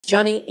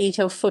Junya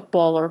Ito,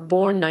 footballer,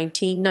 born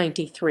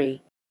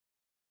 1993.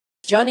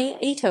 Junya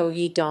Ito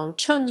Yidong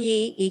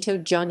Chunyi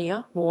Itō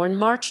Jun'ya, born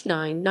March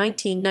 9,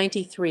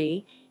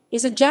 1993,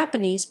 is a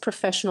Japanese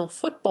professional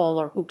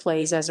footballer who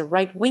plays as a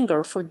right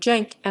winger for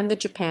Genk and the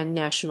Japan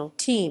national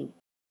team.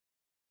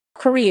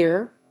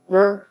 Career.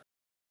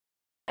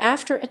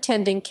 After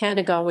attending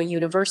Kanagawa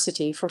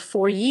University for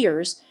 4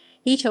 years,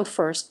 Ito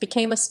first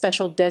became a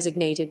special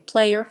designated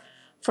player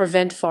for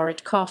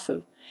Ventforet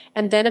Kofu,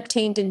 and then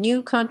obtained a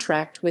new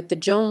contract with the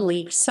Jone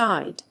League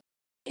side.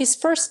 His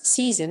first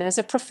season as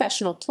a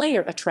professional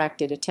player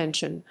attracted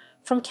attention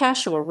from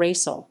Kashiwa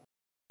Reysol.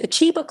 The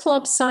Chiba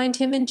club signed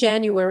him in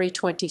January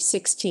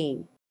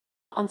 2016.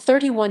 On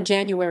 31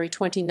 January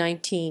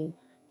 2019,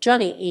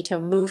 Junya Ito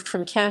moved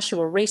from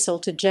Kashiwa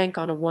Reysol to Genk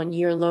on a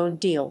 1-year loan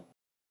deal.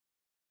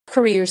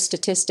 Career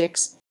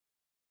statistics.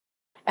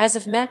 As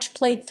of match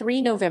played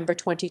 3 November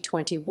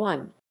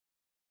 2021.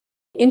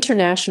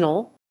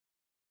 International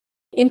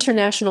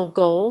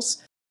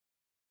goals.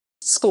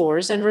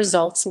 Scores and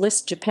results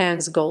list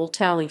Japan's goal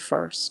tally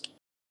first.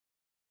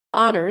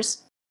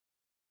 Honors.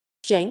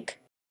 Genk,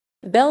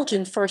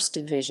 Belgian First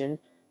Division,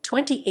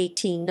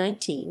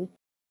 2018-19,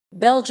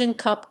 Belgian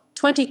Cup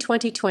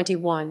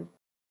 2020-21,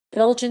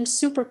 Belgian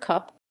Super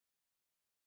Cup